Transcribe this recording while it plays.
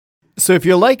So if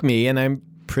you're like me, and I'm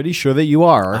pretty sure that you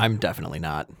are, I'm definitely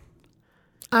not.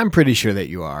 I'm pretty sure that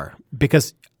you are,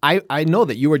 because I know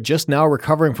that you are just now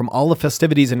recovering from all the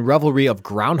festivities and revelry of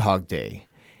Groundhog Day.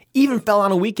 Even fell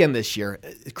on a weekend this year.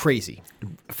 Crazy.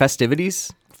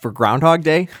 Festivities for Groundhog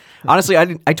Day? Honestly,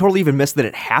 I totally even missed that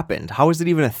it happened. How is it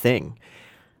even a thing?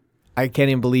 I can't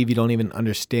even believe you don't even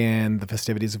understand the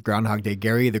festivities of Groundhog Day.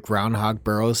 Gary, the groundhog,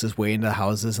 burrows his way into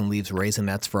houses and leaves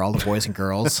raisinets for all the boys and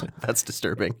girls. That's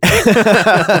disturbing.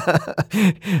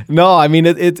 No, I mean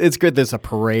it's good. There's a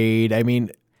parade. I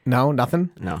mean, no, nothing.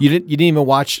 No. You didn't even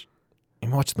watch. You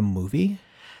didn't watch the movie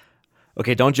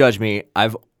Okay, don't judge me.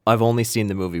 I've only seen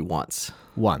the movie once.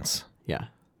 once. Yeah,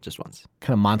 just once. What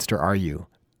kind of monster are you?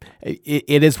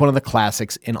 It is one of the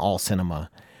classics in all cinema.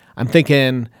 I'm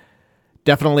thinking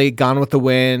definitely Gone with the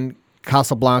Wind,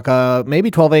 Casablanca,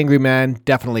 maybe 12 Angry Men,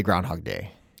 definitely Groundhog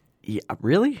Day. Yeah,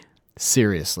 really?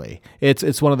 Seriously.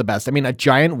 It's one of the best. I mean, a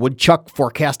giant woodchuck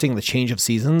forecasting the change of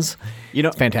seasons. You know,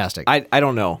 It's fantastic. I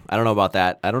don't know. I don't know about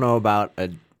that. I don't know about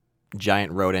a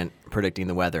giant rodent predicting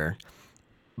the weather.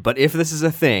 But if this is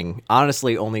a thing,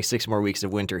 honestly, only 6 more weeks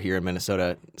of winter here in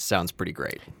Minnesota sounds pretty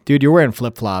great. Dude, you're wearing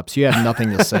flip-flops. You have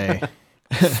nothing to say.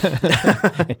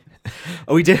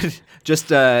 Oh, we did, just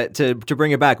to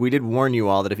bring it back, we did warn you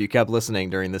all that if you kept listening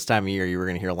during this time of year, you were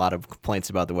going to hear a lot of complaints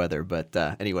about the weather. But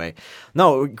anyway,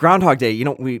 no, Groundhog Day, you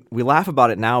know, we laugh about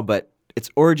it now, but its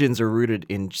origins are rooted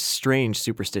in strange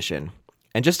superstition.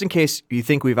 And just in case you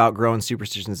think we've outgrown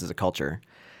superstitions as a culture,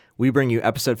 we bring you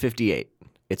episode 58.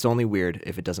 It's only weird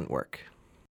if it doesn't work.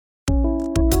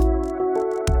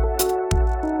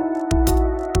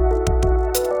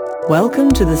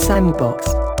 Welcome to the Sandbox.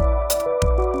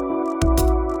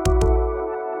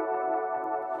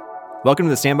 Welcome to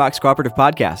the Sandbox Cooperative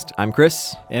Podcast. I'm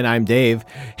Chris. And I'm Dave.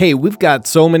 Hey, we've got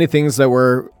so many things that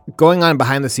were going on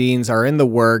behind the scenes, are in the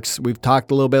works. We've talked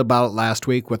a little bit about it last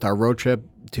week with our road trip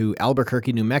to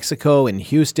Albuquerque, New Mexico, and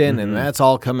Houston, and that's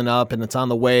all coming up, and it's on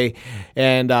the way.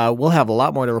 And we'll have a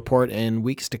lot more to report in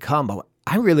weeks to come, but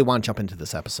I really want to jump into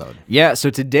this episode. Yeah, so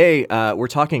today we're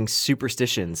talking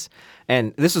superstitions.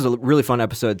 And this is a really fun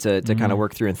episode to kind of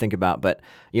work through and think about. But,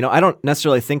 you know, I don't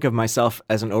necessarily think of myself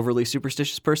as an overly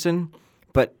superstitious person,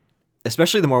 but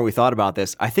especially the more we thought about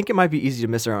this, I think it might be easy to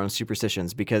miss our own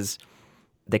superstitions because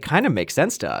they kind of make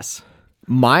sense to us.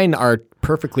 Mine are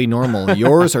perfectly normal.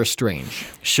 Yours are strange.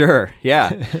 Sure,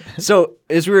 yeah. So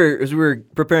as we were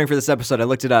preparing for this episode, I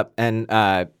looked it up,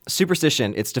 and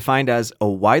superstition, it's defined as a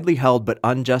widely held but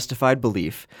unjustified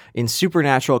belief in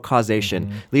supernatural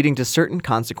causation leading to certain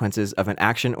consequences of an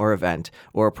action or event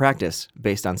or a practice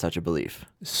based on such a belief.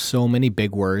 So many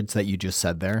big words that you just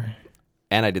said there.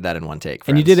 And I did that in one take, friends.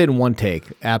 And you did it in one take,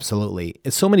 absolutely.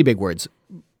 It's so many big words.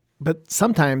 But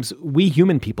sometimes we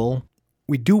human people,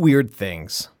 we do weird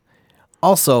things.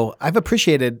 Also, I've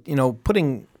appreciated,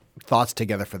 putting thoughts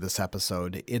together for this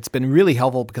episode. It's been really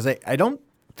helpful because I don't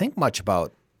think much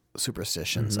about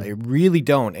superstitions. I really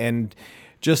don't. And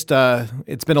just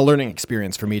it's been a learning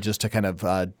experience for me just to kind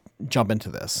of jump into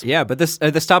this. Yeah, but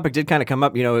this topic did kind of come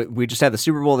up. You know, we just had the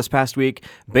Super Bowl this past week.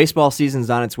 Baseball season's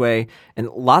on its way, and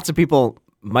lots of people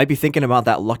might be thinking about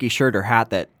that lucky shirt or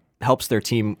hat that helps their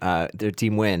team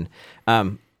win.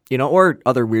 Or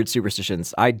other weird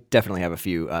superstitions. I definitely have a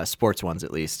few sports ones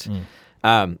at least.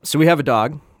 So we have a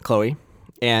dog, Chloe,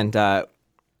 and a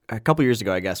couple years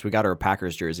ago, I guess, we got her a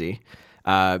Packers jersey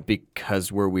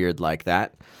because we're weird like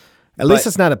that. At least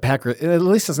it's not a Packer. At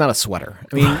least it's not a sweater.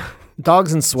 I mean,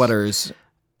 dogs and sweaters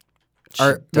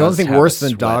are the only thing worse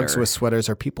than dogs with sweaters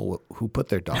are people who put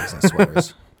their dogs in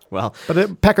sweaters. Well, but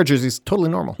a Packer jersey is totally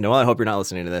normal. No, I hope you're not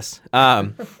listening to this.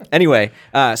 Anyway,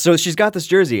 so she's got this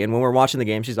jersey, and when we're watching the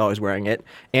game, she's always wearing it.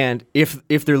 And if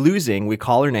they're losing, we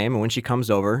call her name, and when she comes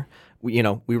over, we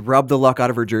rub the luck out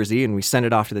of her jersey, and we send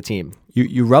it off to the team.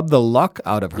 You rub the luck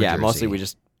out of her jersey? Yeah, mostly we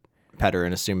just pet her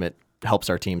and assume it helps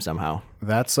our team somehow.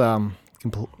 That's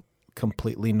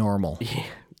completely normal.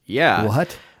 Yeah.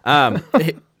 What?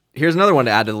 Here's another one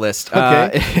to add to the list. Okay.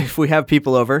 If we have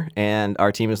people over and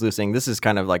our team is losing, this is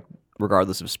kind of like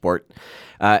regardless of sport.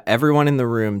 Everyone in the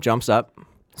room jumps up,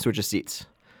 switches seats.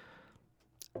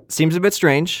 Seems a bit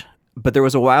strange, but there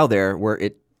was a while there where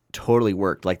it totally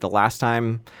worked. Like the last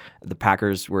time the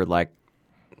Packers were like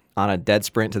on a dead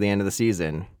sprint to the end of the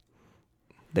season,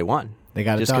 they won. They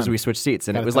got it just because we switched seats,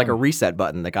 and it was like a reset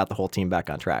button that got the whole team back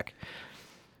on track.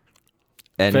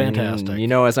 And,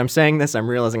 fantastic. As I'm saying this, I'm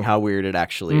realizing how weird it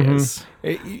actually is.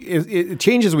 It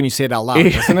changes when you say it out loud,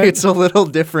 doesn't it? It's a little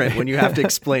different when you have to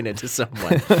explain it to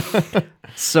someone.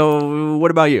 So what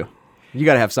about you? You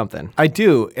got to have something. I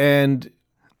do. And,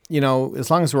 as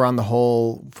long as we're on the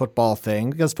whole football thing,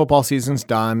 because football season's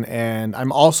done, and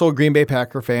I'm also a Green Bay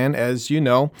Packer fan, as you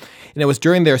know, and it was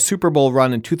during their Super Bowl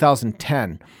run in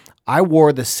 2010. I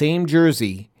wore the same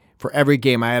jersey for every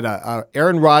game. I had a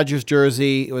Aaron Rodgers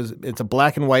jersey. It's a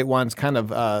black and white one. It's kind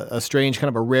of a strange, kind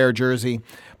of a rare jersey,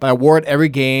 but I wore it every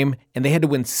game, and they had to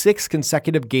win 6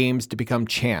 consecutive games to become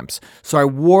champs. So I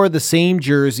wore the same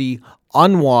jersey,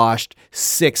 unwashed,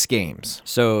 6 games.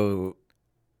 So,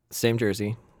 same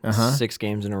jersey, 6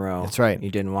 games in a row. That's right.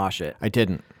 You didn't wash it. I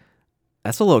didn't.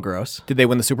 That's a little gross. Did they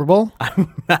win the Super Bowl? I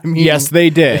mean, yes, they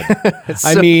did.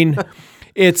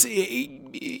 It's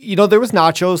there was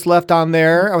nachos left on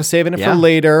there. I was saving it for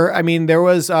later. I mean, there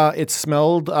was. It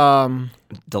smelled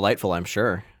delightful, I'm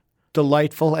sure.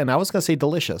 Delightful, and I was going to say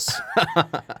delicious.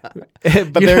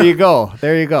 But there you go.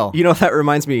 There you go. That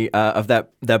reminds me of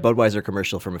that Budweiser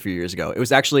commercial from a few years ago. It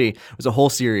was a whole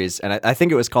series, and I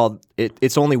think it was called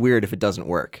 "It's Only Weird If It Doesn't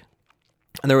Work."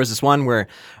 And there was this one where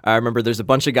I remember there's a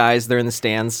bunch of guys there in the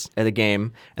stands at a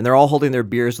game, and they're all holding their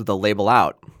beers with the label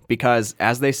out because,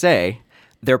 as they say,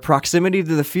 their proximity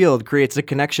to the field creates a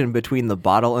connection between the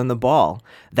bottle and the ball.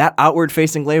 That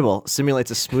outward-facing label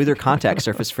simulates a smoother contact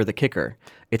surface for the kicker.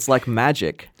 It's like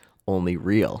magic, only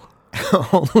real.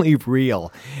 Only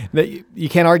real. You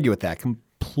can't argue with that.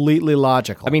 Completely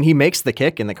logical. I mean, he makes the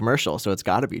kick in the commercial, so it's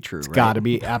got to be true, right? It's got to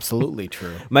be absolutely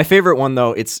true. My favorite one,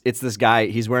 though, it's this guy.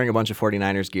 He's wearing a bunch of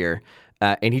 49ers gear,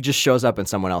 and he just shows up in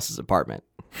someone else's apartment.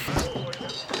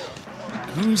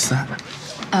 Who's that?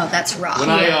 Oh, that's Rob. When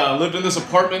I lived in this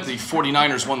apartment, the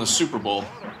 49ers won the Super Bowl.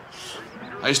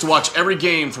 I used to watch every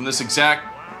game from this exact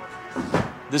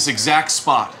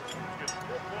spot.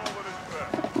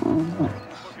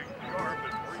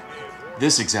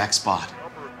 This exact spot.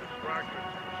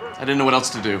 I didn't know what else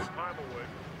to do.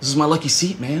 This is my lucky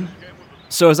seat, man.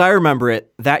 So as I remember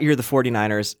it, that year the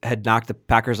 49ers had knocked the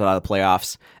Packers out of the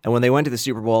playoffs, and when they went to the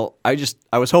Super Bowl, I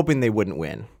was hoping they wouldn't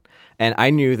win. And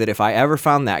I knew that if I ever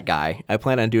found that guy, I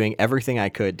planned on doing everything I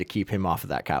could to keep him off of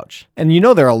that couch. And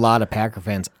there are a lot of Packer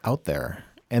fans out there,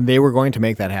 and they were going to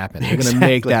make that happen. They're going to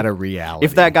make that a reality.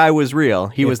 If that guy was real,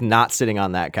 he was not sitting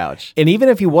on that couch. And even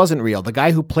if he wasn't real, the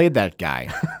guy who played that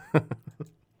guy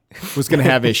was going to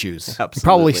have issues. Absolutely. He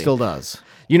probably still does.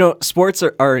 Sports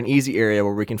are an easy area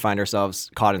where we can find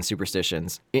ourselves caught in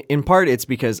superstitions. In part, it's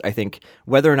because I think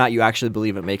whether or not you actually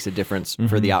believe it makes a difference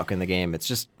for the outcome of the game, it's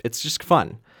just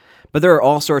fun. But there are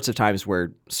all sorts of times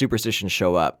where superstitions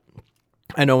show up.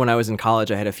 I know when I was in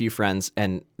college, I had a few friends,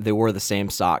 and they wore the same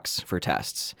socks for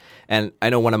tests. And I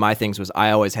know one of my things was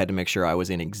I always had to make sure I was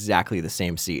in exactly the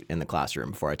same seat in the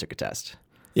classroom before I took a test.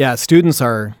 Yeah, students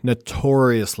are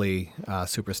notoriously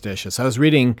superstitious. I was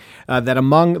reading that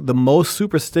among the most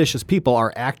superstitious people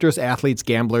are actors, athletes,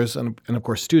 gamblers, and of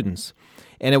course, students.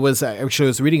 And it was actually I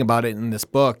was reading about it in this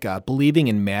book, Believing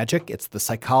in Magic. It's the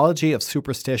Psychology of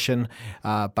Superstition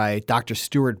by Dr.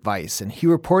 Stuart Weiss. And he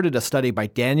reported a study by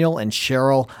Daniel and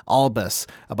Cheryl Albus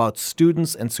about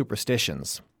students and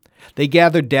superstitions. They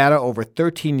gathered data over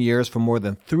 13 years from more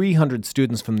than 300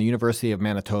 students from the University of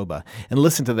Manitoba. And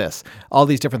listen to this, all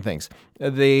these different things.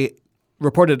 They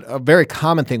reported a very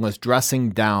common thing was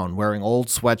dressing down, wearing old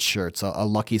sweatshirts, a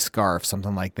lucky scarf,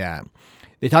 something like that.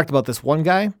 They talked about this one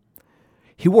guy.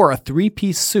 He wore a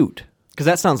 3-piece suit. Because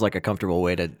that sounds like a comfortable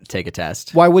way to take a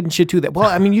test. Why wouldn't you do that? Well,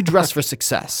 I mean, you dress for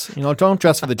success. Don't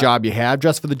dress for the job you have.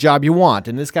 Dress for the job you want.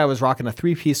 And this guy was rocking a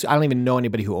 3-piece suit. I don't even know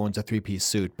anybody who owns a 3-piece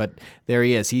suit, but there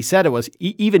he is. He said it was,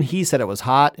 even he said it was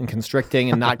hot and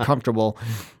constricting and not comfortable,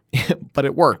 but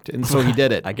it worked. And so he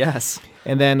did it. I guess.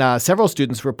 And then several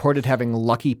students reported having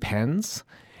lucky pens.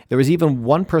 There was even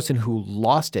one person who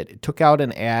lost it. It took out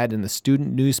an ad in the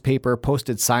student newspaper,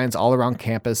 posted signs all around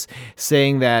campus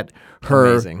saying that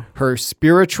her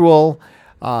spiritual,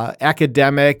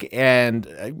 academic, and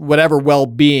whatever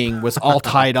well-being was all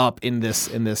tied up in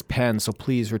this pen. So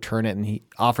please return it. And she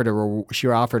offered a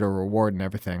reward and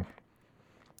everything.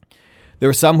 There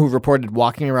were some who reported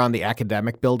walking around the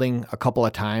academic building a couple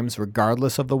of times,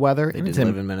 regardless of the weather. They did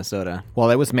live in Minnesota. Well,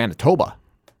 it was Manitoba.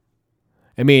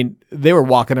 I mean, they were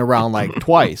walking around like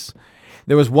twice.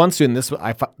 There was one student.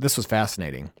 This was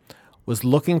fascinating. Would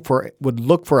look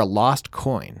for a lost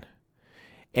coin,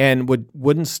 and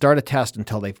wouldn't start a test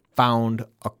until they found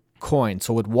a coin.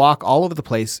 So would walk all over the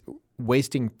place,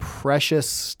 wasting precious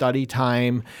study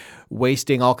time,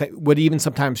 would even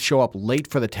sometimes show up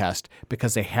late for the test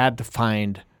because they had to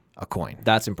find a coin.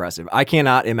 That's impressive. I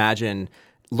cannot imagine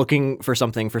looking for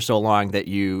something for so long that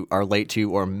you are late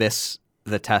to or miss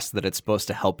the test that it's supposed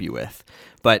to help you with.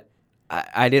 But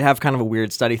I did have kind of a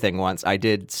weird study thing once. I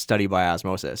did study by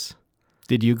osmosis.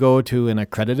 Did you go to an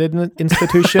accredited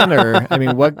institution, or I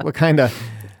mean, what kind of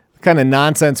kind of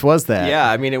nonsense was that? Yeah,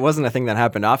 I mean, it wasn't a thing that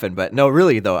happened often, but no,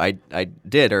 really though, I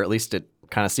did, or at least it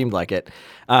kind of seemed like it.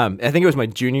 I think it was my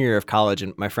junior year of college,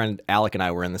 and my friend Alec and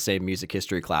I were in the same music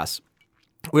history class.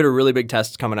 We had a really big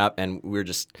test coming up, and we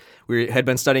had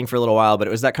been studying for a little while, but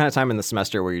it was that kind of time in the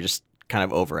semester where you're just kind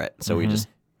of over it. So we just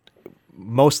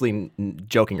mostly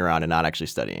joking around and not actually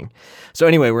studying. So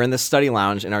anyway, we're in this study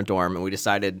lounge in our dorm, and we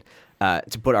decided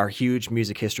to put our huge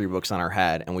music history books on our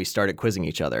head, and we started quizzing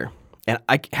each other. And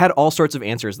I had all sorts of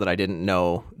answers that I didn't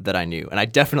know that I knew, and I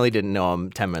definitely didn't know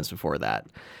them 10 minutes before that.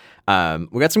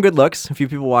 We got some good looks. A few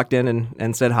people walked in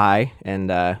and said hi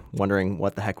and wondering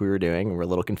what the heck we were doing. We were a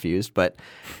little confused, but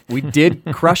we did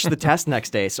crush the test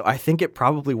next day, so I think it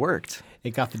probably worked.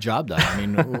 It got the job done. I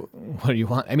mean, what do you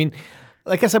want? I mean,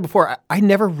 like I said before, I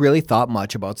never really thought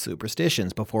much about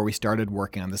superstitions before we started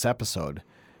working on this episode,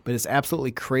 but it's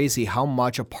absolutely crazy how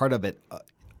much a part of it,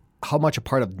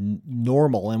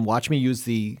 normal, and watch me use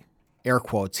the air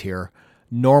quotes here,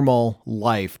 normal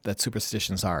life that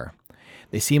superstitions are.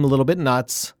 They seem a little bit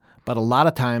nuts, but a lot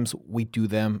of times we do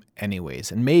them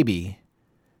anyways. And maybe,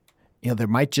 there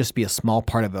might just be a small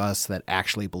part of us that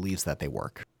actually believes that they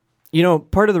work.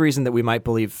 Part of the reason that we might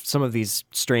believe some of these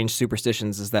strange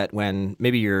superstitions is that when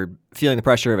maybe you're feeling the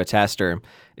pressure of a test, or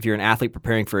if you're an athlete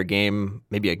preparing for a game,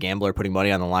 maybe a gambler putting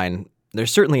money on the line,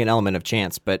 there's certainly an element of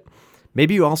chance, but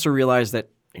maybe you also realize that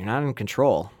you're not in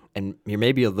control and you're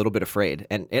maybe a little bit afraid.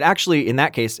 And it actually, in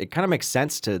that case, it kind of makes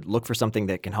sense to look for something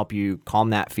that can help you calm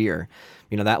that fear.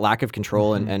 That lack of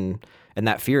control and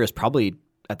that fear is probably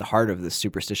at the heart of this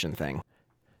superstition thing.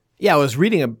 Yeah, I was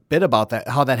reading a bit about that,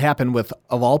 how that happened with,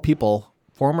 of all people,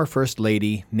 former First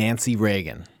Lady Nancy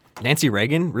Reagan. Nancy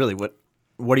Reagan? Really?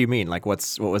 What do you mean? Like,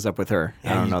 what was up with her?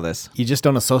 I don't know this. You just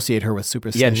don't associate her with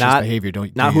superstitious behavior, don't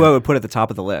you? Not who I would put at the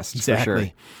top of the list, exactly. For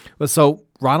sure. Well, so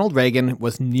Ronald Reagan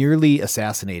was nearly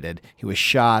assassinated. He was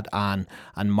shot on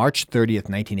March 30th,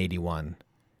 1981.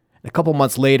 A couple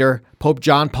months later, Pope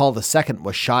John Paul II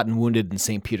was shot and wounded in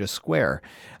St. Peter's Square.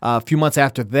 A few months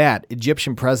after that,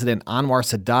 Egyptian President Anwar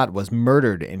Sadat was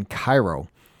murdered in Cairo.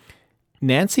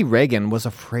 Nancy Reagan was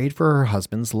afraid for her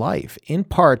husband's life, in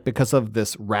part because of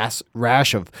this rash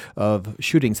of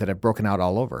shootings that had broken out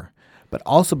all over, but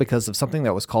also because of something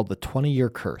that was called the 20-year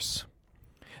curse.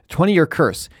 20-year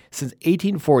curse. Since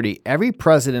 1840, every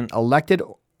president elected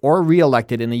or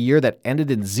re-elected in a year that ended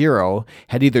in 0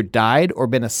 had either died or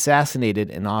been assassinated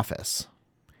in office.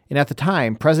 And at the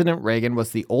time, President Reagan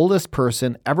was the oldest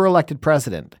person ever elected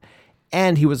president,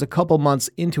 and he was a couple months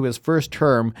into his first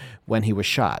term when he was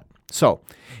shot. So,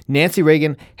 Nancy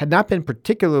Reagan had not been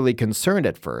particularly concerned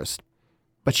at first,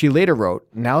 but she later wrote,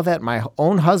 "Now that my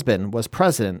own husband was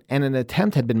president and an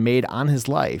attempt had been made on his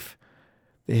life,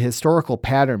 the historical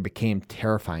pattern became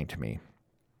terrifying to me."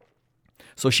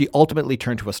 So she ultimately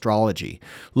turned to astrology,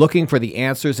 looking for the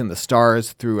answers in the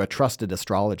stars through a trusted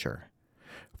astrologer.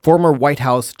 Former White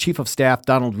House Chief of Staff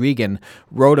Donald Regan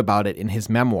wrote about it in his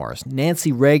memoirs.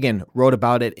 Nancy Reagan wrote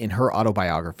about it in her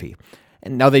autobiography.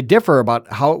 And now they differ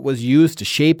about how it was used to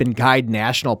shape and guide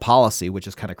national policy, which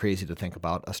is kind of crazy to think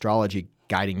about, astrology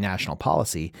guiding national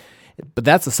policy. But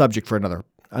that's a subject for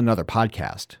another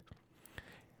podcast.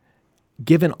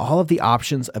 Given all of the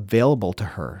options available to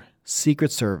her,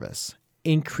 Secret Service,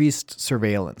 increased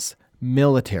surveillance,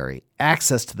 military,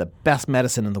 access to the best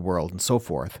medicine in the world, and so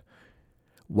forth,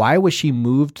 why was she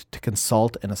moved to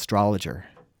consult an astrologer?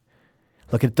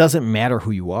 Look, it doesn't matter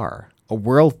who you are. A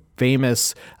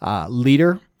world-famous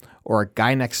leader or a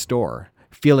guy next door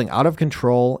feeling out of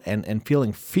control and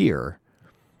feeling fear,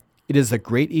 it is a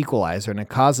great equalizer, and it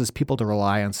causes people to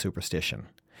rely on superstition.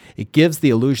 It gives the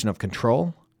illusion of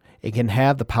control. It can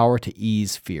have the power to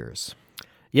ease fears.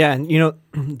 Yeah,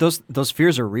 and those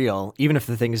fears are real, even if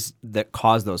the things that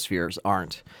cause those fears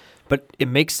aren't. But it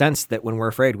makes sense that when we're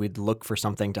afraid, we'd look for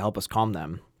something to help us calm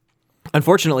them.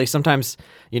 Unfortunately, sometimes,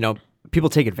 people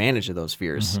take advantage of those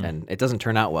fears, and it doesn't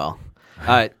turn out well.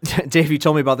 Dave, you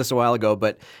told me about this a while ago,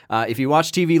 but if you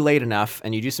watch TV late enough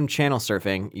and you do some channel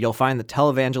surfing, you'll find the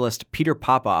televangelist Peter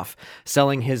Popoff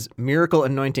selling his miracle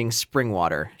anointing spring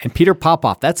water. And Peter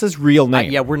Popoff, that's his real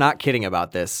name. Yeah, we're not kidding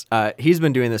about this. He's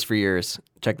been doing this for years.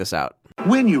 Check this out.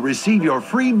 When you receive your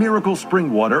free Miracle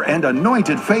Spring Water and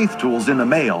Anointed Faith Tools in the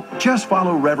mail, just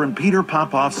follow Reverend Peter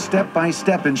Popoff's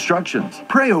step-by-step instructions.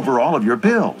 Pray over all of your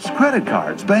bills, credit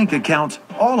cards, bank accounts,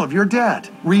 all of your debt.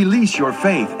 Release your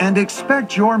faith and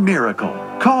expect your miracle.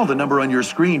 Call the number on your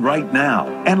screen right now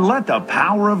and let the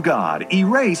power of God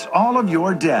erase all of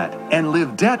your debt and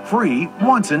live debt-free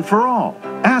once and for all.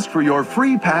 Ask for your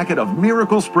free packet of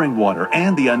Miracle Spring Water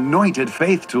and the Anointed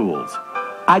Faith Tools.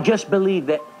 I just believe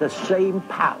that the same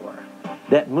power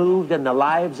that moved in the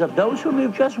lives of those whom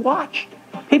you've just watched.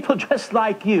 People just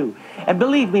like you. And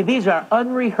believe me, these are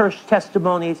unrehearsed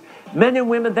testimonies. Men and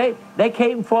women, they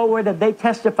came forward and they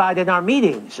testified in our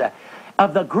meetings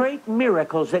of the great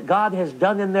miracles that God has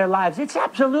done in their lives. It's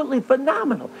absolutely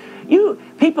phenomenal.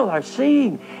 People are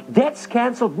seeing debts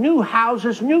canceled, new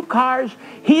houses, new cars,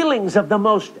 healings of the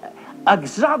most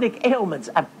exotic ailments,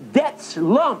 debts,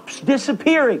 lumps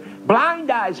disappearing,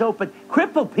 blind eyes open,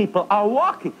 crippled people are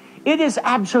walking. It is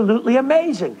absolutely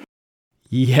amazing.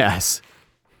 Yes,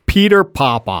 Peter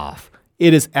Popoff.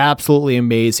 It is absolutely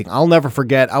amazing. I'll never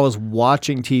forget, I was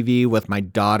watching TV with my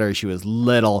daughter. She was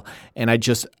little, and I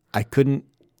couldn't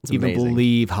even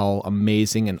believe how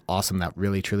amazing and awesome that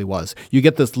really truly was. You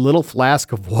get this little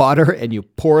flask of water, and you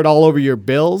pour it all over your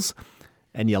bills,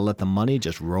 and you let the money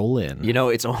just roll in. You know,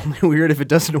 it's only weird if it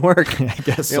doesn't work. I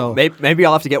guess so. Maybe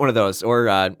I'll have to get one of those,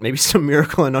 or maybe some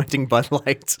Miracle Anointing Bud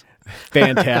Light.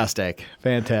 Fantastic.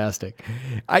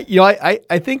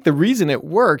 I think the reason it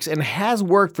works and has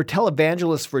worked for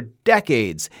televangelists for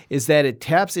decades is that it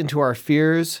taps into our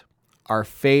fears, our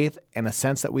faith, and a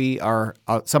sense that we are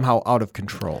somehow out of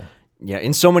control. Yeah,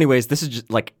 in so many ways, this is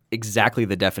just like exactly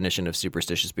the definition of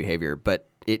superstitious behavior, but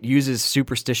it uses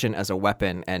superstition as a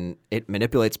weapon, and it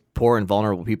manipulates poor and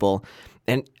vulnerable people.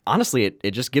 And honestly,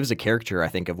 it just gives a caricature, I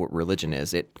think, of what religion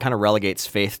is. It kind of relegates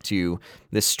faith to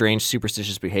this strange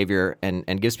superstitious behavior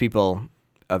and gives people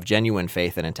of genuine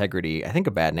faith and integrity, I think,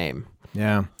 a bad name.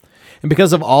 Yeah. And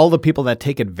because of all the people that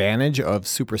take advantage of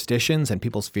superstitions and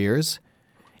people's fears,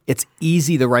 it's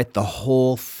easy to write the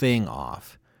whole thing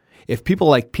off. If people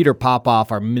like Peter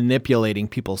Popoff are manipulating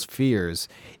people's fears,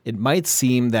 it might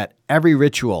seem that every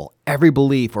ritual, every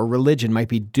belief or religion might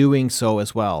be doing so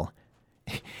as well.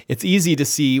 It's easy to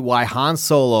see why Han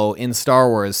Solo in Star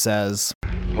Wars says,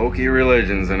 "Hokey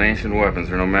religions and ancient weapons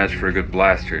are no match for a good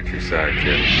blaster at your side,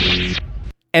 kid."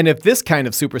 And if this kind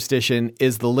of superstition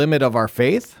is the limit of our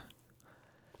faith,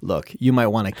 look, you might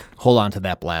want to hold on to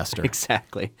that blaster.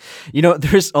 Exactly. You know,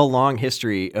 there's a long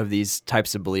history of these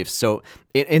types of beliefs. So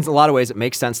in a lot of ways, it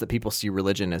makes sense that people see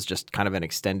religion as just kind of an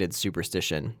extended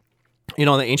superstition. You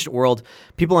know, in the ancient world,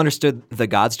 people understood the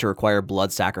gods to require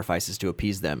blood sacrifices to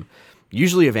appease them,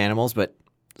 usually of animals, but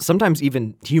sometimes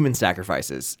even human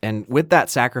sacrifices. And with that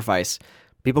sacrifice,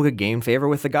 people could gain favor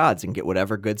with the gods and get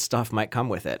whatever good stuff might come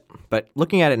with it. But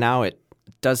looking at it now, it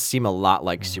does seem a lot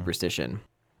like superstition.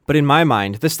 But in my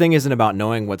mind, this thing isn't about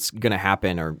knowing what's going to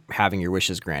happen or having your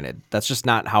wishes granted. That's just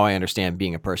not how I understand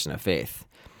being a person of faith.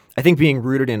 I think being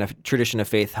rooted in a tradition of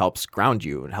faith helps ground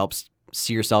you. It helps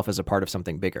see yourself as a part of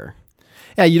something bigger.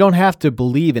 Yeah, you don't have to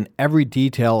believe in every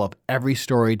detail of every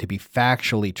story to be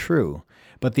factually true,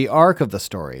 but the arc of the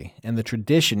story and the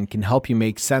tradition can help you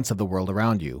make sense of the world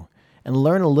around you and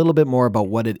learn a little bit more about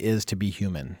what it is to be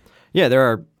human. Yeah, there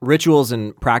are rituals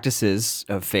and practices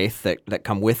of faith that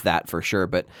come with that for sure,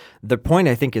 but the point,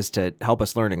 I think, is to help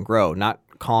us learn and grow, not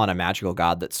call on a magical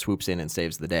God that swoops in and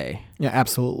saves the day. Yeah,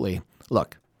 absolutely.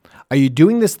 Look, are you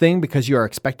doing this thing because you are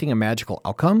expecting a magical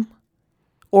outcome?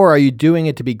 Or are you doing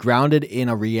it to be grounded in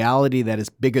a reality that is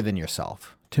bigger than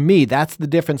yourself? To me, that's the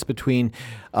difference between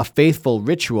a faithful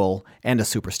ritual and a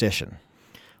superstition.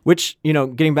 Which, you know,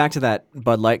 getting back to that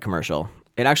Bud Light commercial,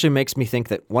 it actually makes me think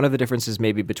that one of the differences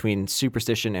maybe between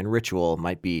superstition and ritual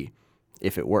might be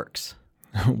if it works.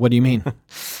 What do you mean?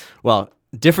 Well,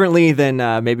 differently than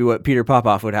maybe what Peter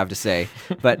Popoff would have to say.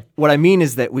 But what I mean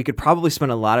is that we could probably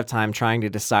spend a lot of time trying to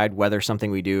decide whether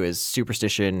something we do is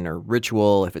superstition or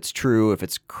ritual, if it's true, if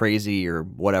it's crazy, or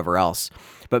whatever else.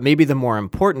 But maybe the more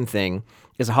important thing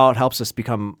is how it helps us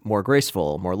become more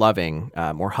graceful, more loving,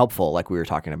 more helpful, like we were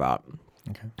talking about.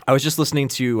 Okay. I was just listening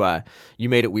to You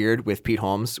Made It Weird with Pete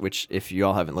Holmes, which if you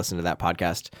all haven't listened to that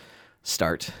podcast,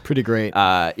 start. Pretty great.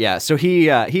 Yeah. So he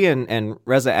and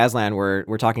Reza Aslan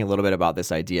were talking a little bit about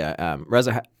this idea.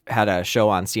 Reza had a show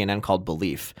on CNN called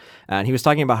Belief, and he was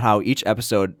talking about how each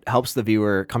episode helps the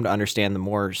viewer come to understand the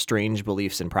more strange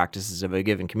beliefs and practices of a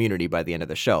given community by the end of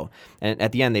the show. And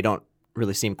at the end, they don't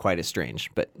really seem quite as strange,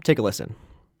 but take a listen.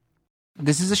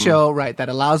 This is a show, right, that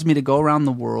allows me to go around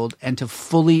the world and to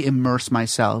fully immerse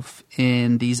myself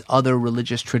in these other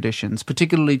religious traditions,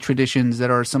 particularly traditions that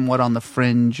are somewhat on the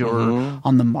fringe or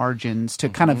on the margins, to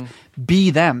kind of be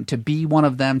them, to be one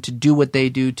of them, to do what they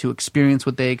do, to experience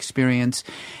what they experience.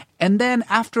 And then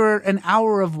after an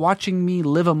hour of watching me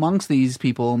live amongst these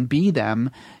people and be them,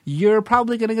 you're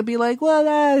probably going to be like, well,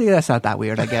 that's not that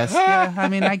weird, I guess. Yeah, I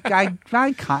mean, I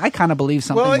kind of believe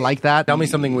something like that. Tell me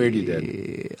something weird you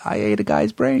did. I ate a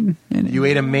guy's brain. You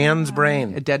ate a man's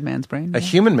brain? A dead man's brain. A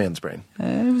human man's brain?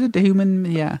 It was a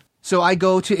human, yeah. So I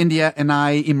go to India and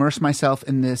I immerse myself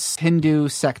in this Hindu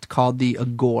sect called the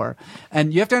Agor.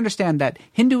 And you have to understand that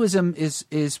Hinduism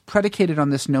is predicated on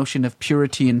this notion of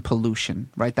purity and pollution,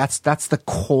 right? That's the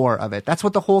core of it. That's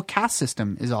what the whole caste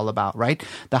system is all about, right?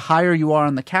 The higher you are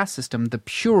in the caste system, the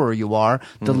purer you are.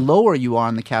 The lower you are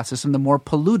in the caste system, the more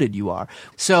polluted you are.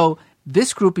 So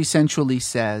this group essentially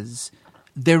says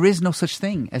there is no such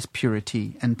thing as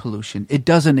purity and pollution. It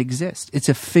doesn't exist. It's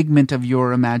a figment of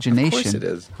your imagination. Of course it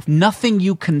is. Nothing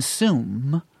you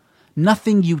consume,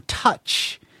 nothing you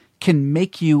touch can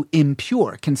make you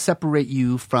impure, can separate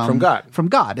you from God. From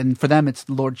God. And for them, it's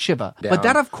Lord Shiva. Down. But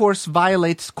that, of course,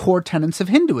 violates core tenets of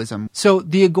Hinduism. So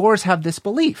the Agors have this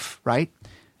belief, right?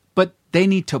 But they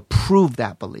need to prove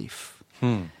that belief.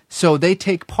 So they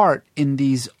take part in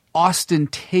these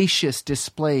ostentatious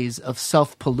displays of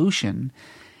self-pollution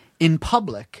in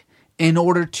public in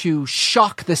order to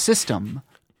shock the system.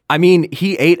 I mean,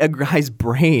 he ate a guy's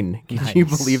brain. Can you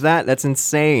believe that? That's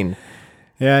insane.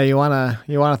 Yeah, you wanna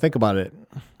think about it.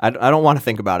 I don't want to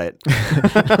think about it.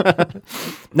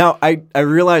 Now, I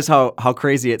realize how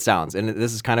crazy it sounds, and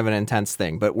this is kind of an intense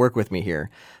thing, but work with me here.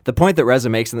 The point that Reza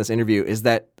makes in this interview is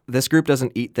that this group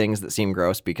doesn't eat things that seem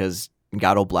gross because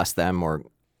God will bless them, or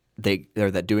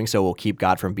that doing so will keep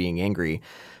God from being angry.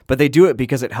 But they do it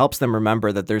because it helps them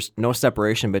remember that there's no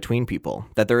separation between people,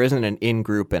 that there isn't an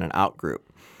in-group and an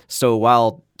out-group. So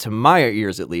while, to my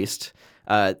ears at least,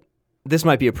 this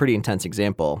might be a pretty intense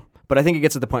example, but I think it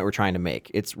gets at the point we're trying to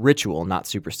make. It's ritual, not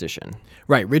superstition.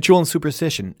 Right, ritual and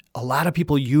superstition. A lot of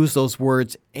people use those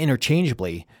words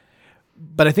interchangeably,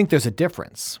 but I think there's a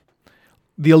difference.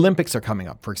 The Olympics are coming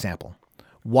up, for example.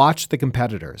 Watch the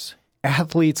competitors.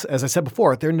 Athletes, as I said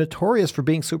before, they're notorious for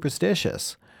being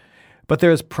superstitious, but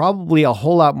there's probably a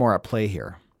whole lot more at play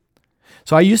here.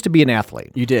 So I used to be an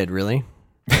athlete. You did, really?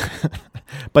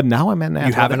 But now I'm an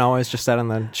athlete. You haven't always just sat on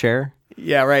the chair?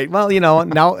 Yeah, right. Well,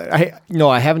 now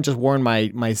I haven't just worn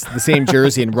the same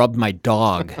jersey and rubbed my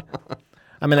dog.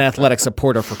 I'm an athletic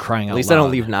supporter, for crying out loud. At least I don't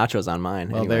leave nachos on mine.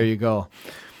 Well, anyway. there you go.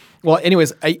 Well,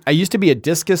 anyways, I used to be a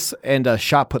discus and a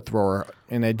shot put thrower,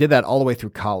 and I did that all the way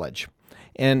through college.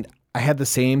 And I had the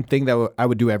same thing that I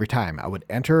would do every time. I would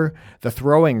enter the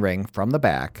throwing ring from the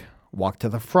back, walk to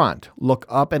the front, look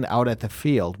up and out at the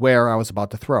field where I was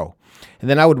about to throw. And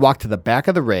then I would walk to the back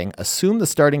of the ring, assume the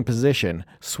starting position,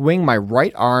 swing my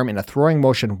right arm in a throwing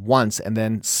motion once, and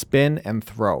then spin and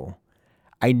throw.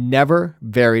 I never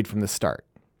varied from the start.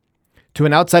 To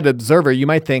an outside observer, you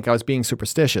might think I was being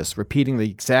superstitious, repeating the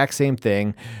exact same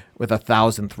thing with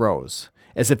 1,000 throws,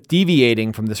 as if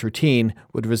deviating from this routine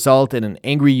would result in an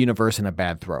angry universe and a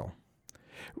bad throw.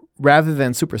 Rather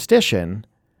than superstition,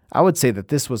 I would say that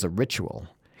this was a ritual,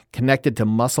 connected to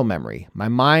muscle memory. My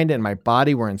mind and my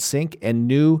body were in sync and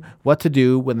knew what to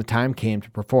do when the time came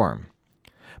to perform.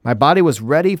 My body was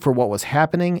ready for what was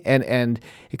happening, and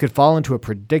it could fall into a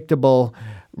predictable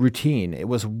routine. It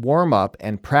was warm-up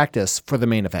and practice for the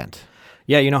main event.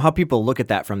 Yeah, how people look at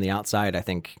that from the outside, I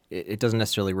think it doesn't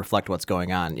necessarily reflect what's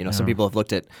going on. Some people have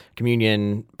looked at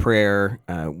communion, prayer,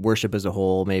 worship as a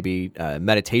whole, maybe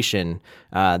meditation.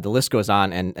 The list goes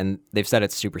on, and they've said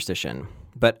it's superstition.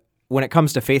 But when it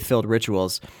comes to faith-filled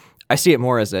rituals, I see it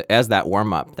more as that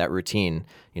warm-up, that routine.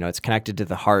 It's connected to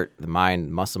the heart, the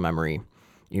mind, muscle memory.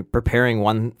 You're preparing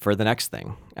one for the next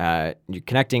thing. You're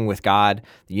connecting with God,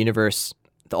 the universe,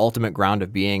 the ultimate ground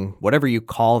of being, whatever you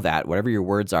call that, whatever your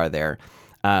words are there.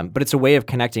 But it's a way of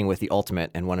connecting with the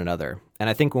ultimate and one another. And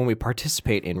I think when we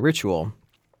participate in ritual,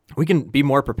 we can be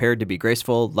more prepared to be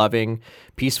graceful, loving,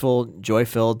 peaceful,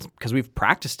 joy-filled, because we've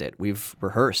practiced it. We've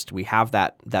rehearsed. We have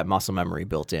that muscle memory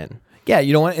built in. Yeah,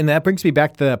 you know what? And that brings me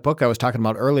back to that book I was talking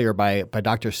about earlier by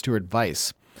Dr. Stuart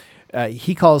Weiss.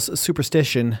 He calls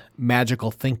superstition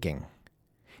magical thinking.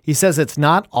 He says that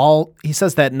not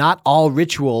all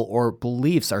ritual or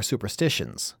beliefs are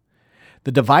superstitions.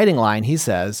 The dividing line, he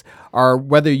says, are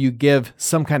whether you give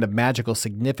some kind of magical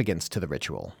significance to the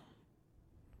ritual.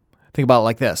 Think about it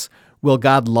like this. Will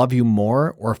God love you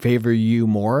more or favor you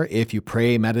more if you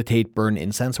pray, meditate, burn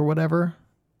incense or whatever?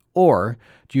 Or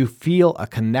do you feel a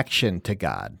connection to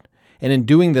God? And in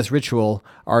doing this ritual,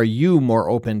 are you more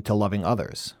open to loving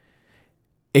others?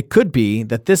 It could be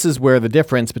that this is where the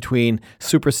difference between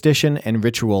superstition and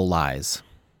ritual lies.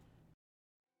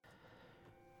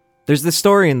 There's this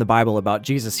story in the Bible about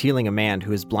Jesus healing a man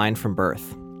who is blind from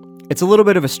birth. It's a little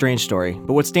bit of a strange story,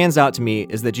 but what stands out to me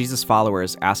is that Jesus'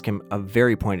 followers ask him a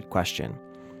very pointed question.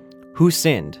 Who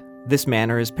sinned, this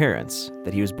man or his parents,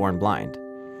 that he was born blind?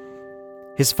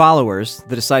 His followers,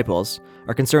 the disciples,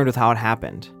 are concerned with how it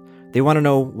happened. They want to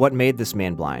know what made this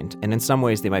man blind, and in some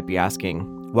ways they might be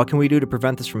asking, what can we do to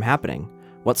prevent this from happening?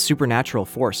 What supernatural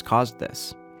force caused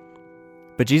this?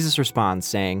 But Jesus responds,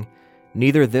 saying,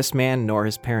 "Neither this man nor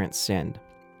his parents sinned."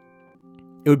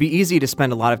 It would be easy to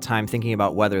spend a lot of time thinking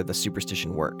about whether the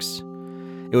superstition works.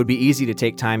 It would be easy to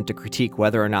take time to critique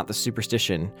whether or not the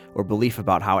superstition or belief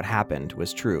about how it happened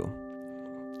was true.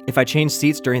 If I change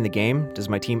seats during the game, does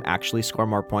my team actually score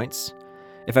more points?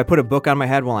 If I put a book on my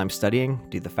head while I'm studying,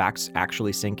 do the facts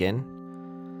actually sink in?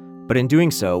 But in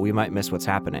doing so, we might miss what's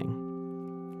happening.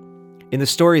 In the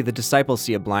story, the disciples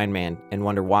see a blind man and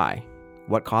wonder why.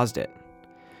 What caused it?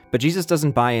 But Jesus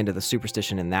doesn't buy into the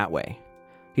superstition in that way.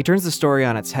 He turns the story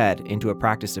on its head into a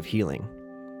practice of healing.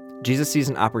 Jesus sees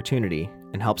an opportunity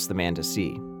and helps the man to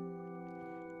see.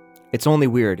 It's only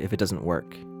weird if it doesn't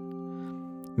work.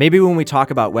 Maybe when we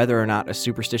talk about whether or not a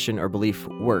superstition or belief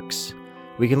works,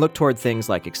 we can look toward things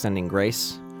like extending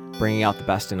grace, bringing out the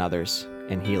best in others,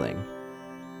 and healing.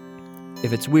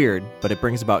 If it's weird, but it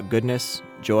brings about goodness,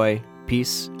 joy,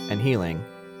 peace, and healing,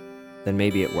 then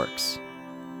maybe it works.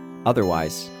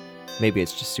 Otherwise, maybe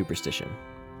it's just superstition.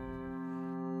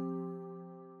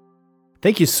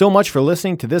 Thank you so much for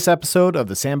listening to this episode of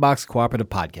the Sandbox Cooperative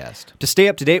Podcast. To stay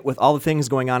up to date with all the things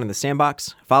going on in the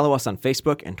Sandbox, follow us on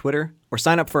Facebook and Twitter, or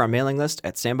sign up for our mailing list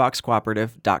at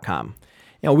sandboxcooperative.com.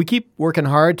 You know, we keep working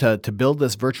hard to build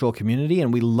this virtual community,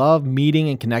 and we love meeting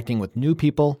and connecting with new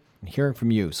people and hearing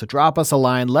from you. So drop us a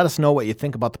line, let us know what you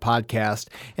think about the podcast,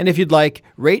 and if you'd like,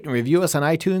 rate and review us on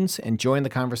iTunes and join the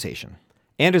conversation.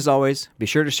 And as always, be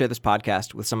sure to share this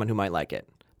podcast with someone who might like it,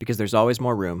 because there's always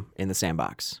more room in the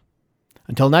Sandbox.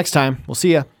 Until next time, we'll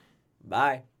see you.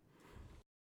 Bye.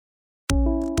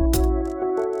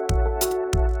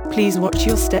 Please watch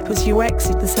your step as you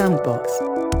exit the Sandbox.